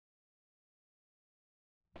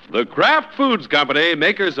The Kraft Foods Company,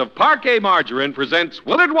 makers of Parquet Margarine, presents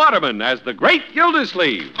Willard Waterman as the Great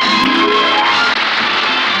Gildersleeve.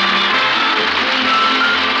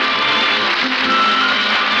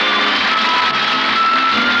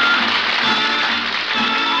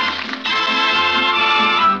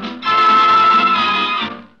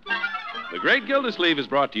 The Great Gildersleeve is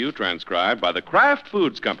brought to you, transcribed by the Kraft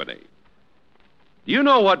Foods Company. Do you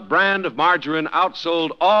know what brand of margarine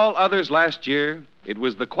outsold all others last year? It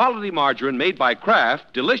was the quality margarine made by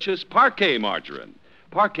Kraft, delicious Parquet Margarine.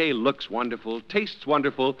 Parquet looks wonderful, tastes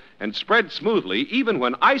wonderful, and spreads smoothly even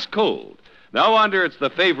when ice cold. No wonder it's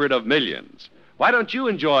the favorite of millions. Why don't you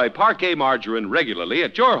enjoy Parquet Margarine regularly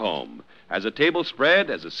at your home? As a table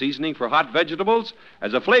spread, as a seasoning for hot vegetables,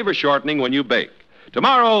 as a flavor shortening when you bake.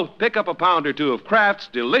 Tomorrow, pick up a pound or two of Kraft's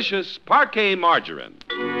delicious Parquet Margarine.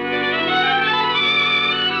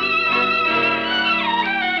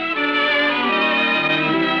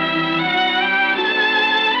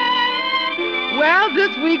 Well,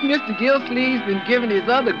 this week Mr. Gildersleeve's been giving his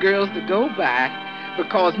other girls to go by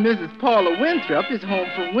because Mrs. Paula Winthrop is home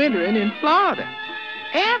from wintering in Florida.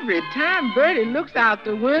 Every time Bertie looks out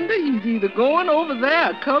the window, he's either going over there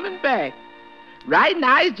or coming back. Right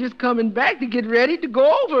now, he's just coming back to get ready to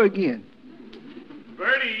go over again.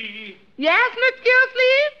 Bertie! Yes, Mr.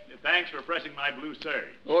 Gildersleeve? Thanks for pressing my blue serge.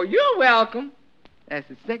 Oh, you're welcome. That's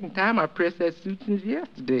the second time I pressed that suit since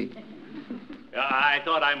yesterday. I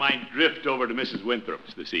thought I might drift over to Mrs.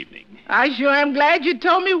 Winthrop's this evening. I sure am glad you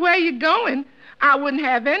told me where you're going. I wouldn't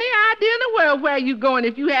have any idea in the world where you're going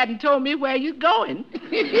if you hadn't told me where you're going.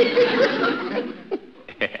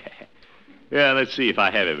 Yeah, let's see if I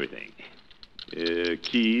have everything.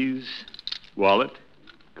 Keys, wallet,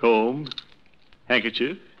 comb,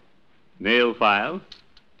 handkerchief, nail file,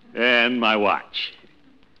 and my watch.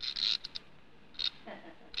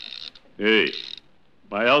 Hey,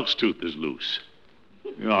 my elk's tooth is loose.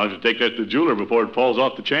 I'll have to take that to the jeweler before it falls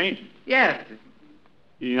off the chain. Yes, sir.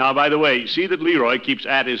 Now, by the way, see that Leroy keeps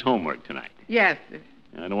at his homework tonight. Yes, sir.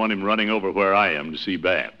 I don't want him running over where I am to see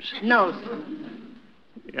Babs. No, sir.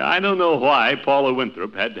 I don't know why Paula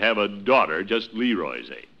Winthrop had to have a daughter just Leroy's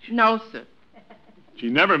age. No, sir. She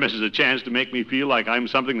never misses a chance to make me feel like I'm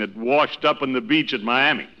something that washed up on the beach at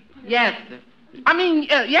Miami. Yes, sir.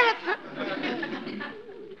 Yes, sir.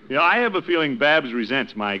 I have a feeling Babs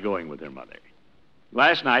resents my going with her mother.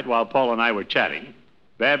 Last night, while Paul and I were chatting,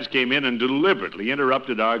 Babs came in and deliberately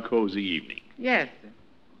interrupted our cozy evening. Yes, sir.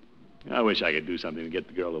 I wish I could do something to get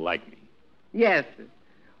the girl to like me. Yes, sir.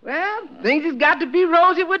 Well, things has got to be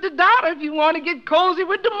rosy with the daughter if you want to get cozy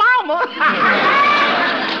with the mama.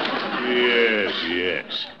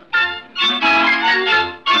 Yes.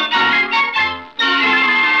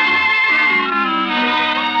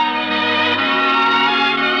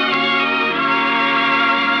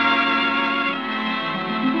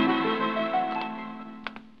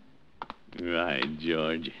 Right,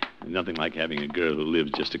 George. Nothing like having a girl who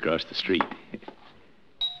lives just across the street.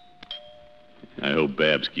 I hope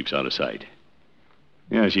Babs keeps out of sight.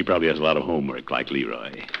 Yeah, she probably has a lot of homework like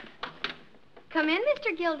Leroy. Come in,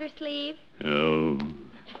 Mr. Gildersleeve. Oh.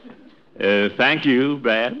 Thank you,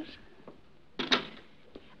 Babs.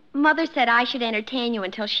 Mother said I should entertain you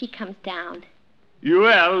until she comes down.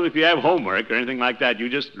 Well, if you have homework or anything like that, you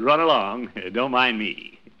just run along. Don't mind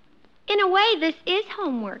me. In a way, this is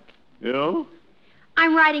homework. Oh?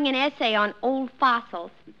 I'm writing an essay on old fossils.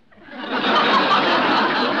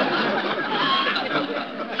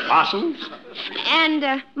 Fossils?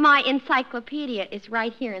 And my encyclopedia is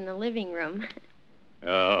right here in the living room.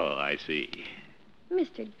 Oh, I see.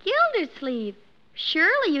 Mr. Gildersleeve,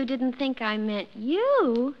 surely you didn't think I meant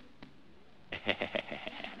you.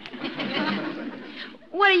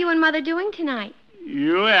 What are you and Mother doing tonight?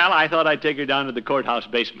 Well, I thought I'd take her down to the courthouse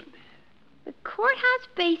basement. The courthouse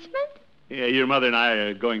basement? Yeah, your mother and I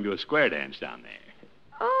are going to a square dance down there.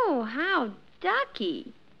 Oh, how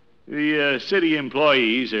ducky. The city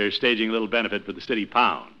employees are staging a little benefit for the city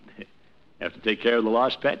pound. Have to take care of the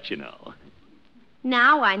lost pets, you know.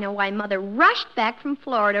 Now I know why Mother rushed back from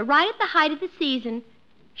Florida right at the height of the season.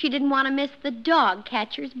 She didn't want to miss the dog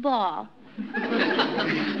catcher's ball.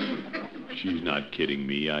 She's not kidding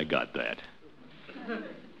me. I got that.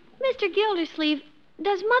 Mr. Gildersleeve,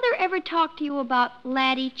 does Mother ever talk to you about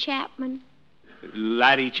Laddie Chapman?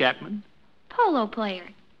 Laddie Chapman? Polo player.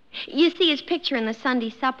 You see his picture in the Sunday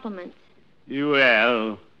supplements.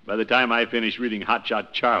 Well, by the time I finish reading Hot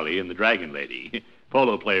Shot Charlie and the Dragon Lady,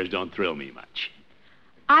 polo players don't thrill me much.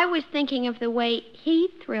 I was thinking of the way he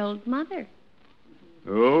thrilled Mother.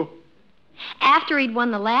 Oh? After he'd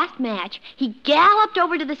won the last match, he galloped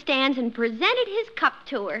over to the stands and presented his cup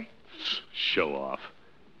to her. Show off.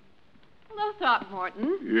 Hello,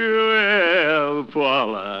 Throckmorton. Well,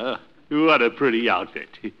 Paula, what a pretty outfit.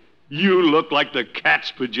 You look like the cat's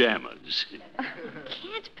pajamas.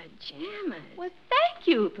 Cat's pajamas. Well, thank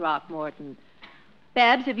you, Throckmorton.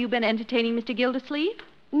 Babs, have you been entertaining Mr. Gildersleeve?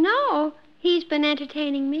 No, he's been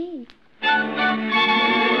entertaining me.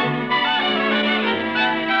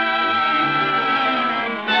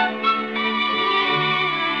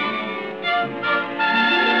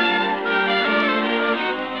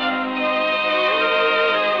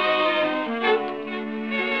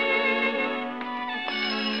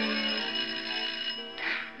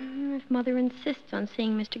 If Mother insists on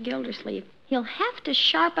seeing Mr. Gildersleeve, he'll have to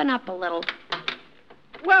sharpen up a little.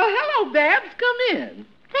 Well, hello, Babs. Come in.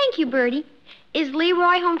 Thank you, Bertie. Is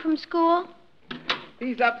Leroy home from school?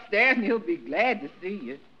 He's upstairs, and he'll be glad to see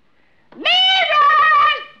you.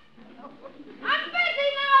 Leroy! I'm busy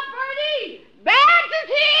now, Bertie. Babs is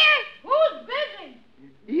here! Who's busy?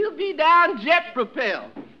 He'll be down jet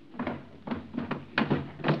propelled.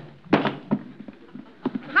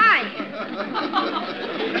 Hi.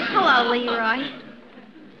 Hello, Leroy.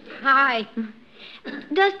 Hi.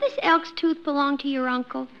 Does this elk's tooth belong to your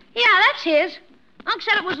uncle? Yeah, that's his. Unc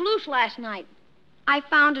said it was loose last night. I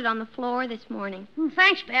found it on the floor this morning.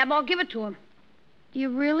 Thanks, Bab. I'll give it to him. Do you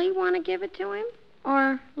really want to give it to him?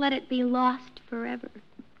 Or let it be lost forever?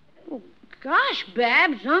 Oh, gosh,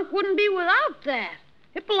 Babs, Unc wouldn't be without that.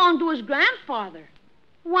 It belonged to his grandfather.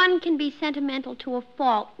 One can be sentimental to a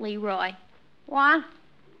fault, Leroy. What?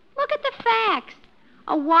 Look at the facts.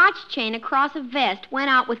 A watch chain across a vest went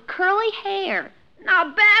out with curly hair. Now,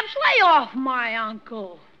 Babs, lay off my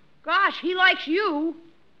uncle. Gosh, he likes you.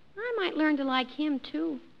 I might learn to like him,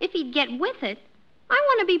 too, if he'd get with it. I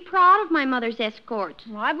want to be proud of my mother's escort.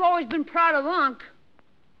 Well, I've always been proud of Unc.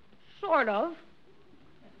 Sort of.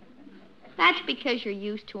 That's because you're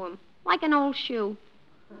used to him, like an old shoe.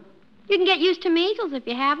 You can get used to measles if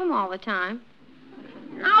you have them all the time.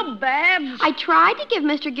 Now, Babs. I tried to give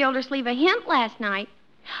Mr. Gildersleeve a hint last night.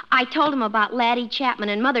 I told him about Laddie Chapman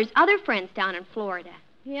and Mother's other friends down in Florida.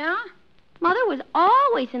 Yeah? Mother was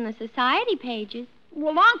always in the society pages.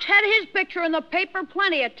 Well, Unc's had his picture in the paper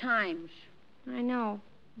plenty of times. I know.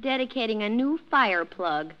 Dedicating a new fire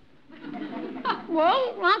plug.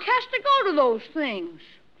 Well, Unc has to go to those things.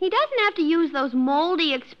 He doesn't have to use those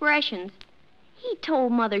moldy expressions. He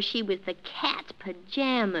told Mother she was the cat's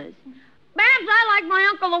pajamas. Babs, I like my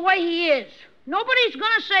uncle the way he is. Nobody's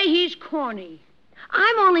going to say he's corny.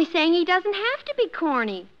 I'm only saying he doesn't have to be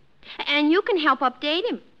corny. And you can help update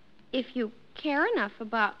him if you care enough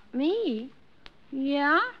about me.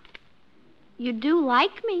 Yeah? You do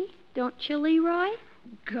like me, don't you, Leroy?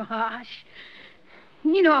 Gosh.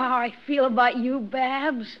 You know how I feel about you,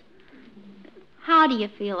 Babs. How do you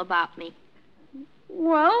feel about me?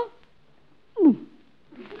 Well,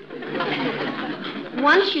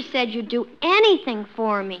 Once you said you'd do anything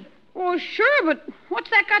for me. well, sure, but what's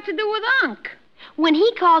that got to do with Unc? When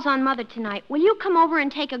he calls on Mother tonight, will you come over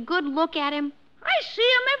and take a good look at him? I see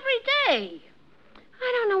him every day.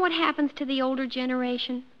 I don't know what happens to the older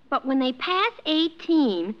generation, but when they pass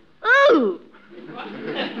 18, ooh!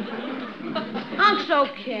 Unc's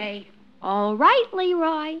okay. All right,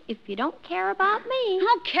 Leroy, if you don't care about me.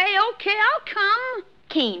 Okay, I'll come.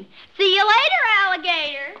 Keen. See you later,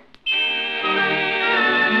 alligator.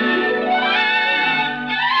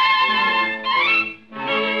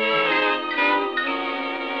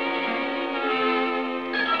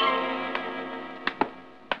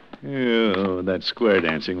 Oh, that square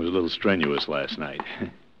dancing was a little strenuous last night.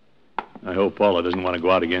 I hope Paula doesn't want to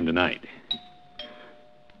go out again tonight.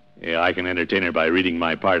 Yeah, I can entertain her by reading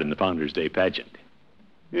my part in the Founders' Day pageant.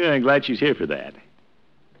 Yeah, I'm glad she's here for that.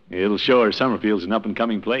 It'll show her Summerfield's an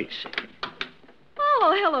up-and-coming place.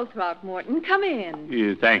 Oh, hello, Throckmorton. Come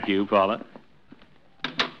in. Thank you, Paula.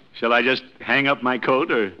 Shall I just hang up my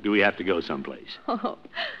coat, or do we have to go someplace? Oh,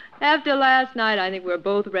 after last night, I think we're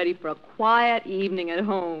both ready for a quiet evening at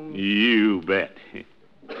home. You bet.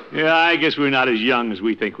 Yeah, I guess we're not as young as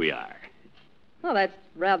we think we are. Well, that's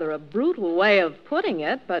rather a brutal way of putting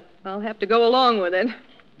it, but I'll have to go along with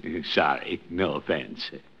it. Sorry, no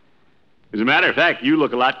offense. As a matter of fact, you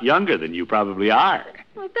look a lot younger than you probably are.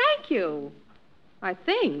 Well, thank you. I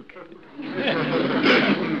think.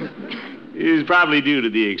 It's probably due to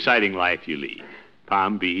the exciting life you lead.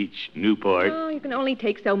 Palm Beach, Newport. Oh, you can only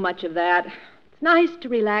take so much of that. It's nice to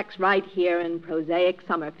relax right here in prosaic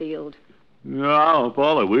Summerfield. No,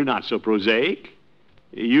 Paula, we're not so prosaic.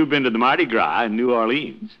 You've been to the Mardi Gras in New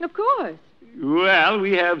Orleans. Of course. Well,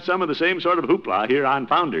 we have some of the same sort of hoopla here on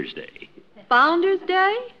Founders' Day. Founders'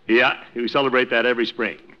 Day? Yeah, we celebrate that every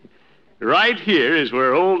spring. Right here is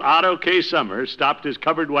where old Otto K. Summers stopped his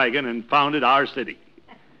covered wagon and founded our city.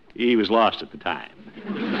 He was lost at the time.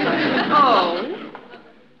 Oh,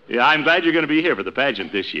 Yeah, I'm glad you're going to be here for the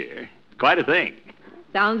pageant this year. Quite a thing.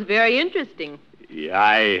 sounds very interesting. Yeah,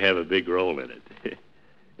 I have a big role in it.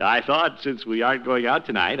 I thought since we aren't going out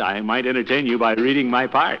tonight, I might entertain you by reading my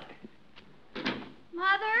part.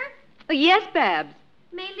 Mother, Oh, yes, Babs.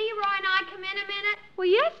 may Leroy and I come in a minute? Well,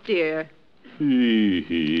 yes, dear.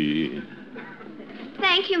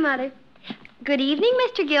 Thank you, Mother. Good evening,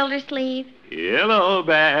 Mr. Gildersleeve. Hello,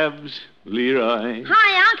 Babs. Leroy.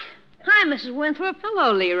 Hi, Unc. Hi, Mrs. Winthrop.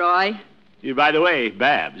 Hello, Leroy. By the way,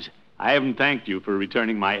 Babs, I haven't thanked you for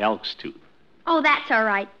returning my elk's tooth. Oh, that's all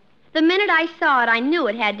right. The minute I saw it, I knew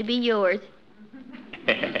it had to be yours.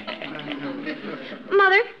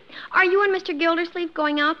 Mother, are you and Mr. Gildersleeve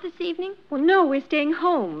going out this evening? Well, no, we're staying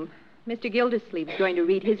home. Mr. Gildersleeve is going to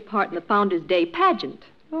read his part in the Founders' Day pageant.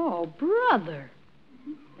 Oh, brother.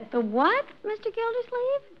 The what, Mr.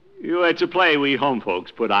 Gildersleeve? It's a play we home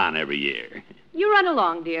folks put on every year. You run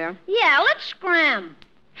along, dear. Yeah, let's scram.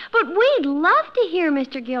 But we'd love to hear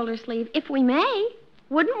Mr. Gildersleeve, if we may.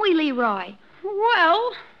 Wouldn't we, Leroy?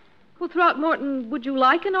 Well, Well, Throckmorton, would you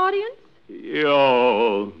like an audience?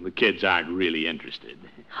 Oh, the kids aren't really interested.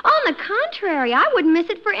 On the contrary, I wouldn't miss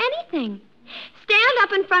it for anything. Stand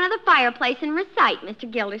up in front of the fireplace and recite, Mr.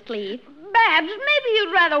 Gildersleeve. Babs, maybe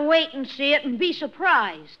you'd rather wait and see it and be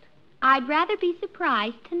surprised. I'd rather be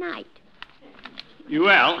surprised tonight.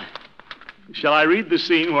 Well, shall I read the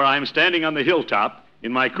scene where I'm standing on the hilltop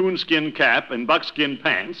in my coonskin cap and buckskin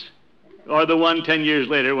pants? Or the one 10 years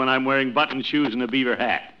later when I'm wearing button shoes and a beaver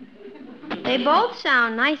hat? They both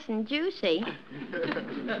sound nice and juicy.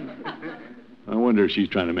 I wonder if she's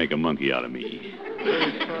trying to make a monkey out of me.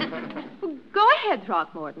 Well, go ahead,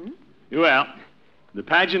 Throckmorton. Well, the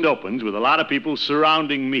pageant opens with a lot of people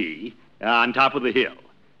surrounding me on top of the hill.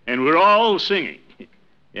 And we're all singing.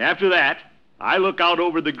 After that, I look out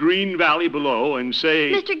over the green valley below and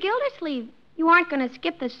say... Mr. Gildersleeve, you aren't going to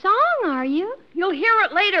skip the song, are you? You'll hear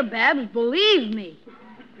it later, Babs, believe me.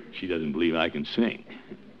 She doesn't believe I can sing.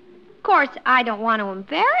 Of course, I don't want to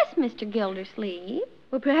embarrass Mr. Gildersleeve.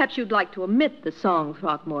 Well, perhaps you'd like to omit the song,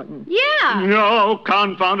 Throckmorton. Yeah. No,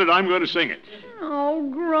 confound it, I'm going to sing it. Oh,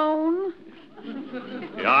 groan.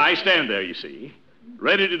 Yeah, I stand there, you see,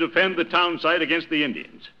 ready to defend the town site against the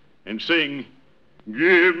Indians, and sing,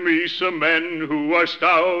 "Give me some men who are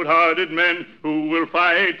stout-hearted men who will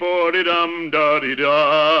fight for the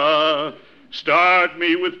dum-da-dee-da. Start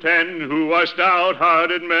me with 10 who are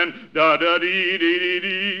stout-hearted men,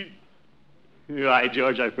 da-da-dee-dee-dee-dee." Why,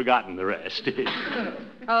 George, I've forgotten the rest.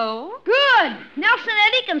 Oh? Good. Nelson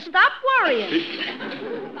Eddy can stop worrying.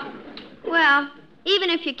 Well, even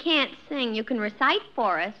if you can't sing, you can recite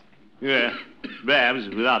for us. Yeah, Babs,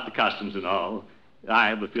 without the costumes and all, I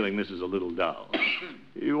have a feeling this is a little dull.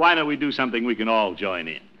 Why don't we do something we can all join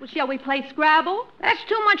in? Well, shall we play Scrabble? That's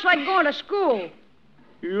too much like going to school.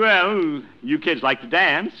 Well, you kids like to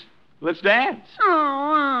dance. Let's dance.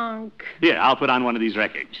 Oh, Unc. Here, I'll put on one of these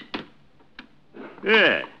records.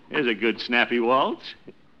 Yeah, there's a good snappy waltz.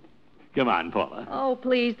 Come on, Paula. Oh,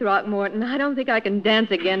 please, Throckmorton. I don't think I can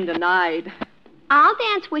dance again tonight. I'll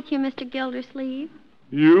dance with you, Mr. Gildersleeve.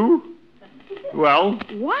 You? Well,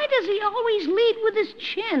 Why does he always lead with his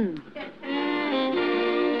chin?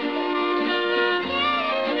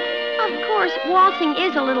 Of course, waltzing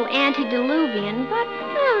is a little antediluvian, but...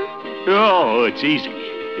 oh, it's easy.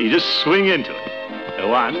 You just swing into it. The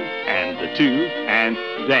 1 and the 2 and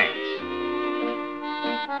dance.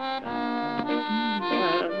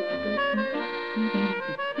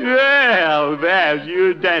 Well, Babs,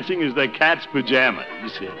 you're dancing as the cat's pajamas.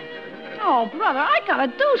 Oh, brother, I gotta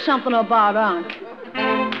do something about Unc.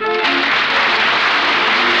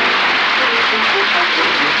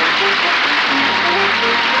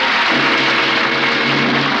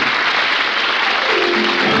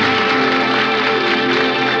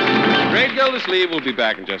 Great Gildersleeve will be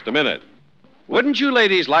back in just a minute. Wouldn't you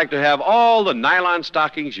ladies like to have all the nylon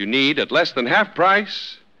stockings you need at less than half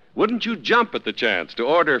price? Wouldn't you jump at the chance to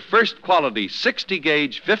order first quality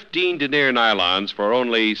 60-gauge 15 denier nylons for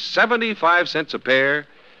only 75 cents a pair?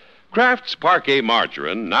 Kraft's Parquet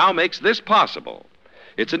Margarine now makes this possible.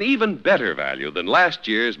 It's an even better value than last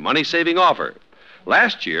year's money-saving offer.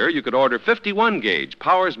 Last year, you could order 51-gauge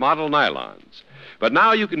Powers model nylons. But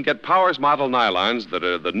now you can get Powers model nylons that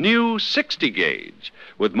are the new 60-gauge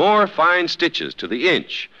with more fine stitches to the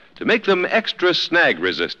inch to make them extra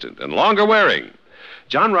snag-resistant and longer wearing.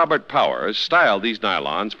 John Robert Powers styled these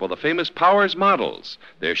nylons for the famous Powers models.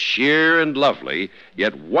 They're sheer and lovely,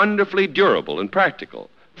 yet wonderfully durable and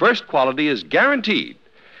practical. First quality is guaranteed.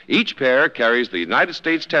 Each pair carries the United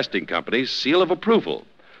States Testing Company's seal of approval.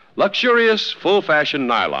 Luxurious, full-fashion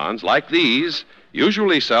nylons like these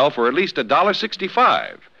usually sell for at least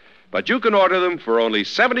 $1.65. But you can order them for only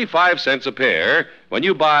 75 cents a pair when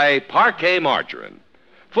you buy Parquet margarine.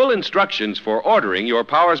 Full instructions for ordering your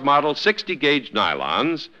Powers Model 60-gauge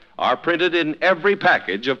nylons are printed in every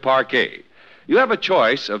package of Parquet. You have a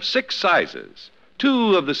choice of 6 sizes,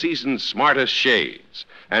 2 of the season's smartest shades,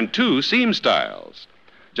 and 2 seam styles.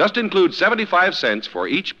 Just include 75 cents for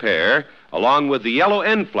each pair, along with the yellow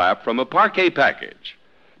end flap from a Parquet package.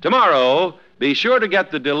 Tomorrow, be sure to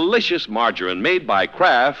get the delicious margarine made by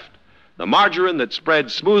Kraft, the margarine that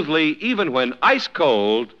spreads smoothly even when ice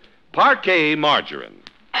cold, Parquet margarine.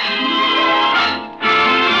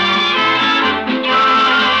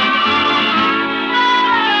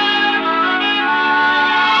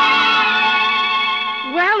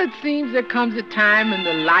 Well, it seems there comes a time in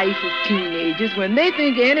the life of teenagers when they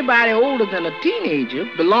think anybody older than a teenager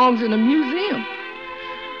belongs in a museum.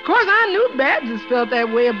 Of course, I knew Babs has felt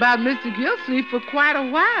that way about Mr. Gildersleeve for quite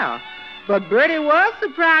a while. But Bertie was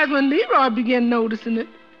surprised when Leroy began noticing it.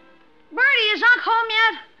 Bertie, is Unc home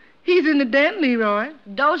yet? He's in the den, Leroy.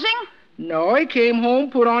 Dozing? No, he came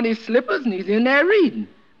home, put on his slippers, and he's in there reading.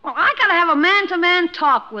 Well, I gotta have a man-to-man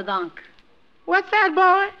talk with Unc. What's that,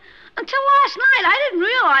 boy? Until last night, I didn't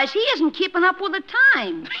realize he isn't keeping up with the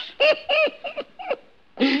times.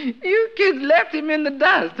 You kids left him in the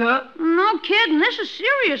dust, huh? No kidding. This is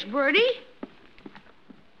serious, Bertie.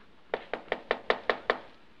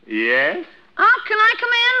 Yes? Unc, can I come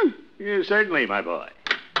in? Yeah, certainly, my boy.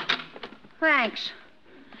 Thanks.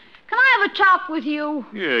 Can I have a talk with you?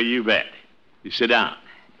 Yeah, you bet. You sit down.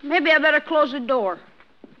 Maybe I better close the door.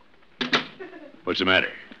 What's the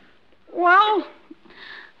matter? Well,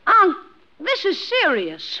 Unc, this is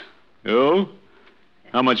serious. Oh?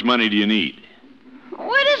 How much money do you need?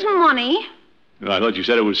 Oh, it isn't money. Well, I thought you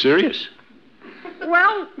said it was serious.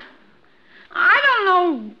 Well, I don't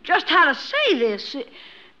know just how to say this.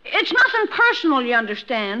 It's nothing personal, you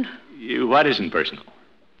understand. What isn't personal?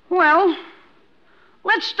 Well,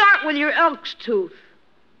 let's start with your elk's tooth.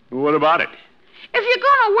 What about it? If you're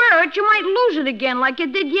going to wear it, you might lose it again like you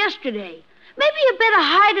did yesterday. Maybe you better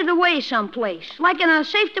hide it away someplace, like in a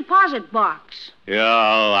safe deposit box. Yeah,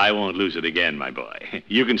 I won't lose it again, my boy.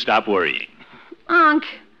 You can stop worrying. Unc,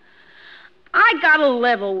 I gotta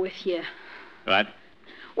level with you. What?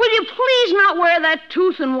 Will you please not wear that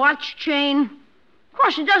tooth and watch chain? Of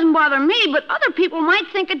course, it doesn't bother me, but other people might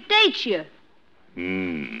think it dates you.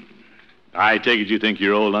 I take it you think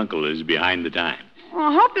your old uncle is behind the times. Well,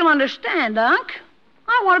 I hope you'll understand, Unc.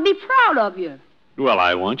 I want to be proud of you. Well,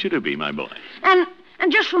 I want you to be, my boy. And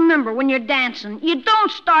just remember, when you're dancing, you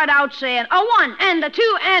don't start out saying a 1 and a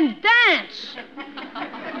 2 and dance.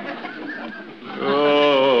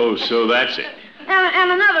 Oh, so that's it.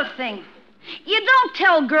 And another thing, you don't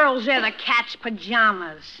tell girls they're the cat's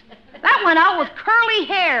pajamas. That went out with curly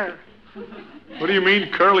hair. What do you mean,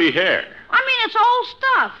 curly hair? I mean, it's old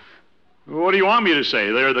stuff. What do you want me to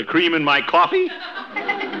say? They're the cream in my coffee?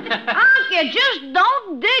 Unc, you just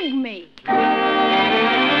don't dig me.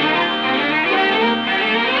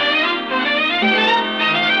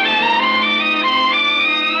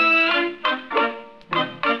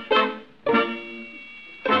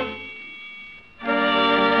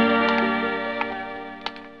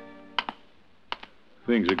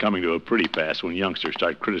 Things are coming to a pretty pass when youngsters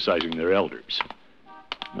start criticizing their elders.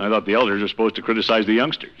 I thought the elders were supposed to criticize the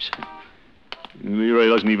youngsters. Leroy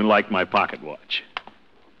doesn't even like my pocket watch.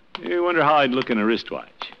 I wonder how I'd look in a wristwatch.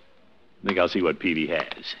 I think I'll see what Peavy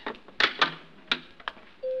has.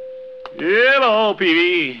 Hello,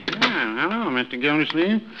 Peavy. Hello, Mr.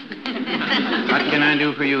 Gildersleeve. What can I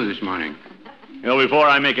do for you this morning? Well, before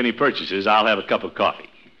I make any purchases, I'll have a cup of coffee.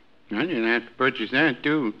 Well, you'll have to purchase that,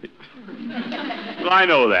 too. Well, I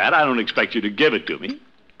know that. I don't expect you to give it to me.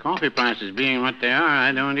 Coffee prices being what they are,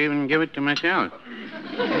 I don't even give it to myself.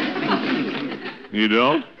 You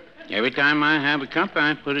don't? Every time I have a cup,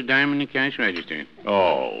 I put a dime in the cash register.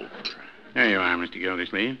 Oh. There you are, Mr.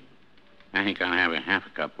 Gildersleeve. I think I'll have a half a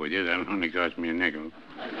cup with you. That'll only cost me a nickel.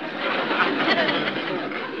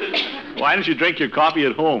 Why don't you drink your coffee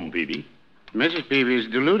at home, Peavy? Mrs. Peavy is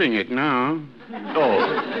diluting it now.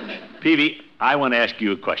 Oh. Peavy, I want to ask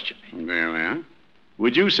you a question. Very well.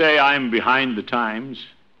 Would you say I'm behind the times?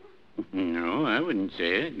 No, I wouldn't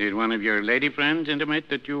say it. Did one of your lady friends intimate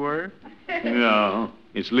that you were? No.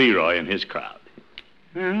 It's Leroy and his crowd.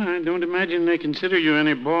 Well, I don't imagine they consider you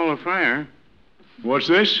any ball of fire. What's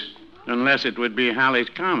this? Unless it would be Halley's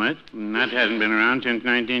Comet, and that hasn't been around since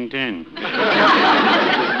 1910.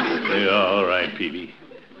 Yeah, all right, Peavy.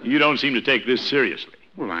 You don't seem to take this seriously.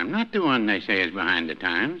 Well, I'm not the one they say is behind the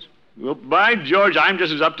times. Well, by George, I'm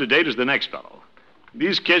just as up to date as the next fellow.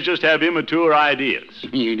 These kids just have immature ideas.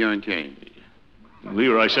 You don't change.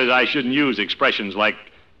 Leroy says I shouldn't use expressions like,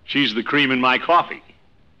 she's the cream in my coffee.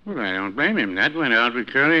 Well, I don't blame him. That went out with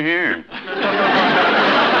curly hair.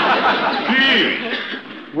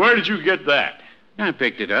 Gee, where did you get that? I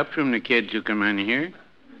picked it up from the kids who come in here.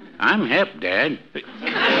 I'm hep, Dad.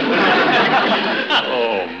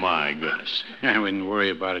 Oh, my goodness. I wouldn't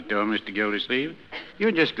worry about it, though, Mr. Gildersleeve.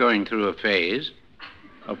 You're just going through a phase.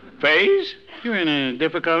 A phase? You're in a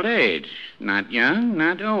difficult age. Not young,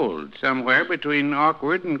 not old. Somewhere between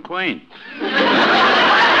awkward and quaint.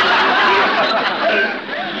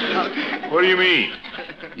 What do you mean?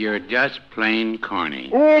 You're just plain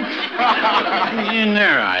corny. Oops. In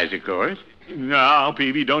their eyes, of course. No,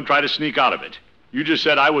 Peavy, don't try to sneak out of it. You just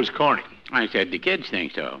said I was corny. I said the kids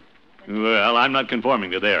think so. Well, I'm not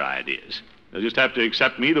conforming to their ideas. They'll just have to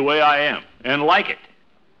accept me the way I am and like it.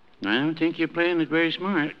 I don't think you're playing it very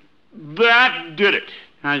smart. That did it.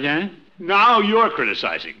 How's that? Now you're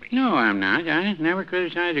criticizing me. No, I'm not. I never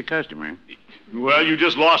criticize a customer. Well, you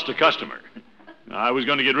just lost a customer. I was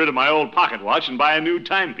going to get rid of my old pocket watch and buy a new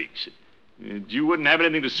timepiece. You wouldn't have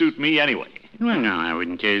anything to suit me anyway. Well, no, I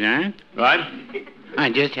wouldn't say that. What? I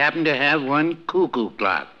just happen to have one cuckoo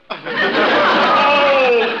clock. Oh,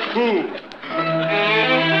 pooh.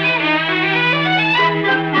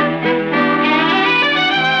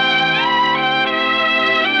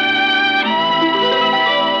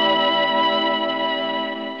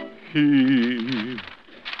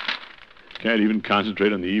 Can't even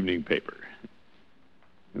concentrate on the evening paper.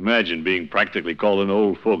 Imagine being practically called an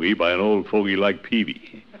old fogey by an old fogey like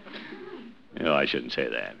Peavy. No, I shouldn't say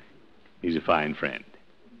that. He's a fine friend.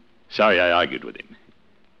 Sorry I argued with him.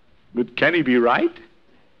 But can he be right?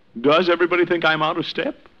 Does everybody think I'm out of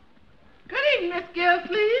step? Good evening, Miss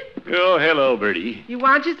Gildersleeve. Oh, hello, Bertie. You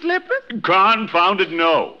want your slippers? Confounded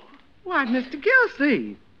no. Why, Mr.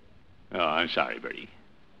 Gildersleeve. Oh, I'm sorry, Bertie.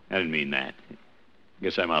 I didn't mean that.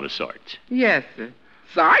 Guess I'm out of sorts. Yes, sir.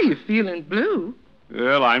 Sorry you're feeling blue.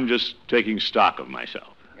 Well, I'm just taking stock of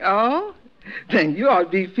myself. Oh? Then you ought to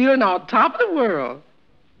be feeling on top of the world.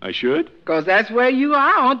 I should? 'Cause that's where you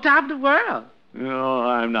are, on top of the world. No,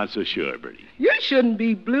 I'm not so sure, Bertie. You shouldn't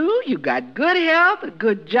be blue. You got good health, a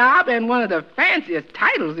good job, and one of the fanciest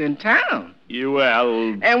titles in town.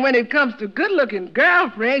 Well... And when it comes to good-looking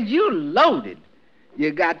girlfriends, you loaded.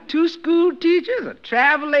 You got 2 school teachers, a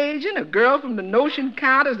travel agent, a girl from the notion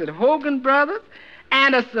counters at Hogan Brothers,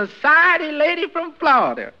 and a society lady from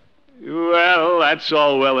Florida. Well, that's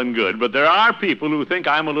all well and good, but there are people who think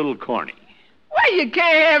I'm a little corny. Well, you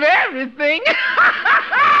can't have everything.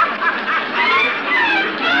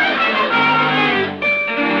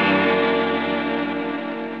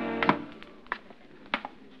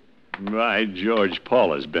 By George,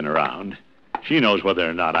 Paula's been around. She knows whether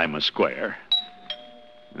or not I'm a square.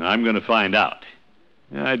 And I'm going to find out.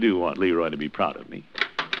 I do want Leroy to be proud of me.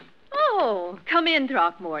 Oh, come in,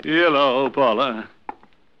 Throckmorton. Hello, Paula.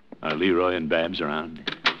 Are Leroy and Babs around?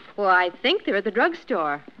 Well, I think they're at the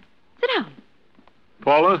drugstore. Sit down.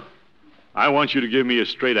 Paula, I want you to give me a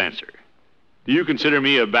straight answer. Do you consider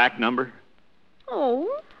me a back number? Oh,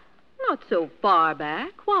 not so far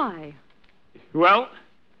back. Why? Well,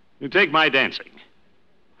 you take my dancing.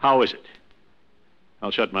 How is it?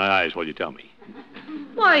 I'll shut my eyes while you tell me.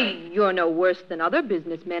 Why, you're no worse than other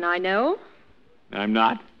businessmen I know. I'm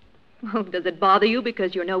not? Oh, does it bother you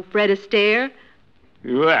because you're no Fred Astaire?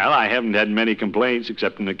 Well, I haven't had many complaints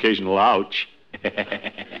except an occasional ouch.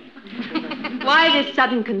 Why this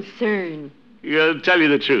sudden concern? To tell you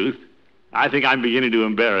the truth, I think I'm beginning to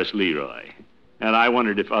embarrass Leroy. And I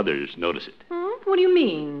wondered if others notice it. What do you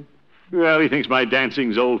mean? Well, he thinks my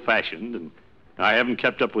dancing's old-fashioned, and I haven't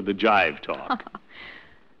kept up with the jive talk.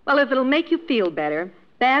 Well, if it'll make you feel better,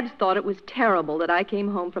 Babs thought it was terrible that I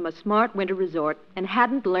came home from a smart winter resort and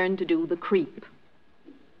hadn't learned to do the creep.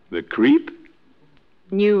 The creep?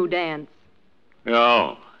 New dance.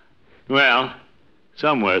 Oh. Well,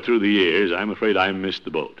 somewhere through the years, I'm afraid I missed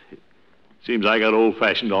the boat. Seems I got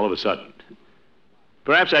old-fashioned all of a sudden.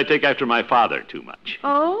 Perhaps I take after my father too much.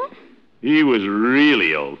 Oh? He was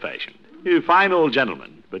really old-fashioned. He was a fine old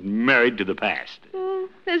gentleman, but married to the past.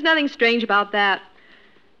 There's nothing strange about that.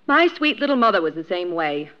 My sweet little mother was the same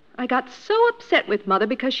way. I got so upset with Mother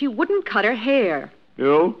because she wouldn't cut her hair.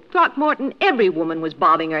 You? Throckmorton, every woman was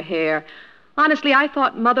bobbing her hair. Honestly, I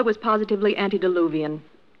thought Mother was positively antediluvian.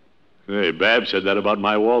 Hey, Babs said that about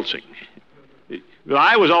my waltzing. Well,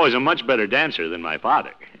 I was always a much better dancer than my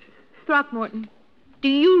father. Throckmorton, do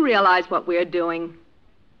you realize what we're doing?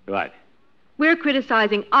 What? We're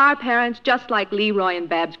criticizing our parents just like Leroy and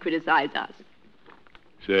Babs criticize us.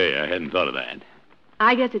 Say, I hadn't thought of that.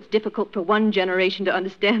 I guess it's difficult for one generation to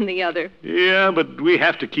understand the other. Yeah, but we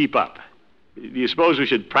have to keep up. Do you suppose we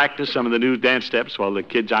should practice some of the new dance steps while the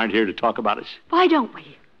kids aren't here to talk about us? Why don't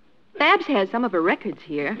we? Babs has some of her records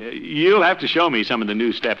here. You'll have to show me some of the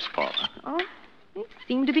new steps, Paula. Oh, they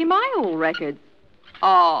seem to be my old records.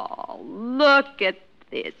 Oh, look at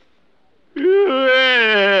this.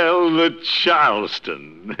 Well, the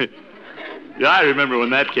Charleston. Yeah, I remember when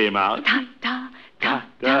that came out. Ta, ta, ta,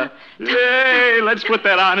 ta, ta. Hey, let's put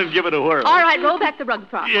that on and give it a whirl. All right, roll back the rug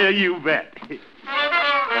prop. Yeah, you bet. Hey,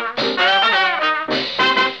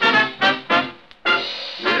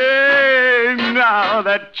 now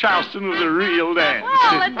that Charleston was a real dance.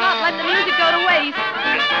 Oh, let's not let the music go to waste.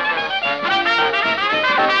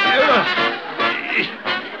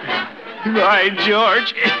 By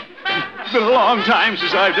George, it's been a long time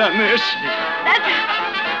since I've done this. That's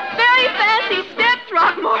very fancy steps,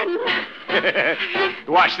 Throckmorton.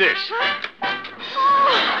 Watch this. Oh.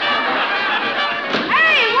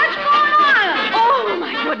 Hey, what's going on? Oh,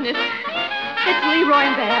 my goodness. It's Leroy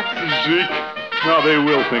and Babs. Zeke, now they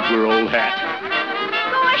will think we're old hat.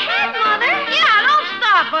 Go ahead, Mother. Yeah, don't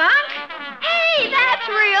stop, Unc. Hey, that's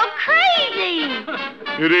real crazy.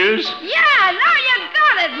 It is? Yeah, now you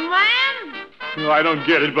got it, man. Well, I don't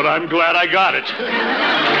get it, but I'm glad I got it.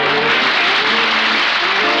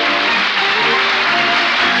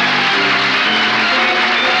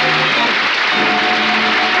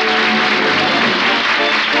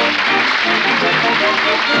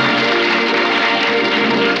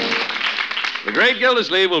 The great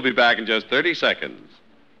Gildersleeve will be back in just 30 seconds.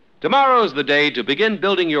 Tomorrow's the day to begin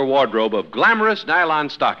building your wardrobe of glamorous nylon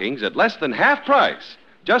stockings at less than half price.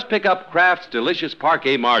 Just pick up Kraft's delicious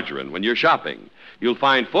Parquet margarine when you're shopping. You'll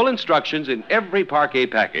find full instructions in every Parquet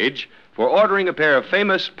package for ordering a pair of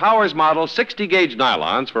famous Powers Model 60-gauge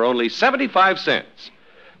nylons for only 75 cents.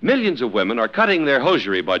 Millions of women are cutting their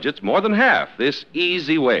hosiery budgets more than half this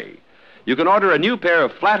easy way. You can order a new pair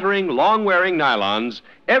of flattering, long-wearing nylons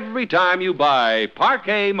every time you buy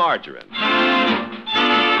Parquet margarine.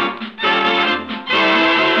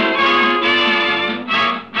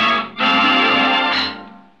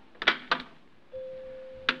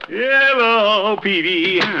 Hello,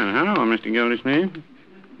 Peavy. Hello, Mr. Gildersleeve.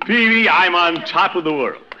 Peavy, I'm on top of the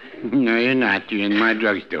world. No, you're not. You're in my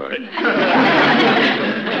drugstore.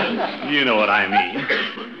 You know what I mean.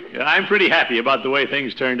 I'm pretty happy about the way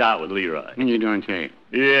things turned out with Leroy. You don't say.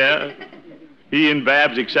 Yeah. He and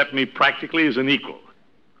Babs accept me practically as an equal.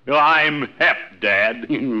 I'm hep, Dad.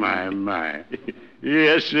 My.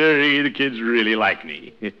 Yes, sir. The kids really like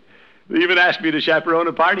me. They even asked me to chaperone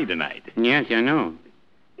a party tonight. Yes, I know.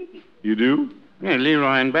 You do? Yeah,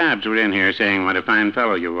 Leroy and Babs were in here saying what a fine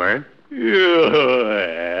fellow you were.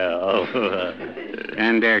 Well.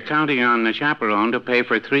 And they're counting on the chaperone to pay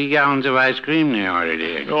for 3 gallons of ice cream they ordered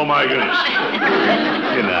here. Oh, my goodness.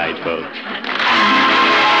 Good night, folks.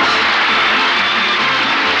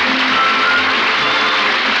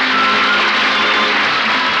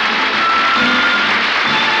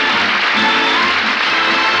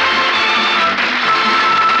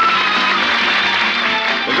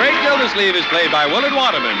 The Great Gildersleeve is played by Willard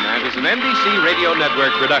Waterman and is an NBC Radio Network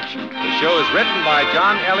production. The show is written by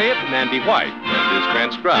John Elliott and Andy White and is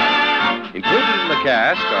transcribed. Included in the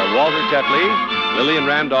cast are Walter Tetley, Lillian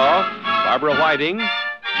Randolph, Barbara Whiting,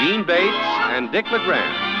 Gene Bates, and Dick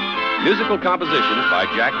LeGrand. Musical compositions by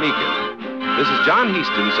Jack Meakin. This is John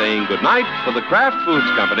Heaston saying goodnight for the Kraft Foods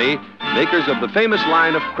Company, makers of the famous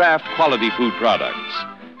line of Kraft quality food products.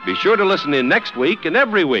 Be sure to listen in next week and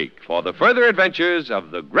every week for the further adventures of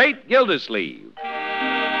the Great Gildersleeve.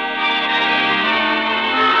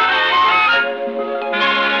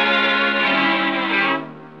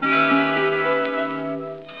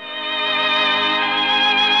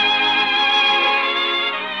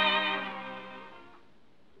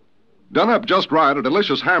 Done up just right, a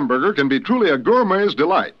delicious hamburger can be truly a gourmet's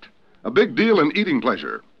delight, a big deal in eating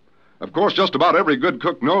pleasure. Of course, just about every good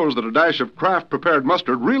cook knows that a dash of Kraft prepared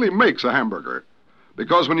mustard really makes a hamburger.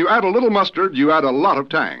 Because when you add a little mustard, you add a lot of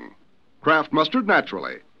tang. Kraft mustard,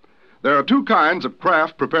 naturally. There are 2 kinds of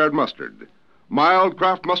Kraft prepared mustard. Mild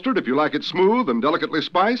Kraft mustard if you like it smooth and delicately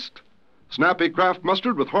spiced. Snappy Kraft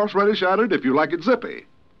mustard with horseradish added if you like it zippy.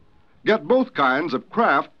 Get both kinds of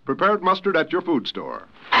Kraft prepared mustard at your food store.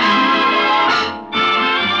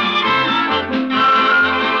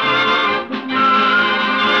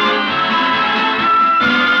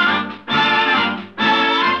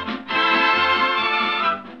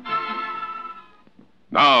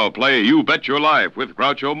 Now play You Bet Your Life with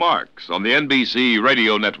Groucho Marx on the NBC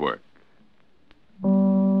Radio Network.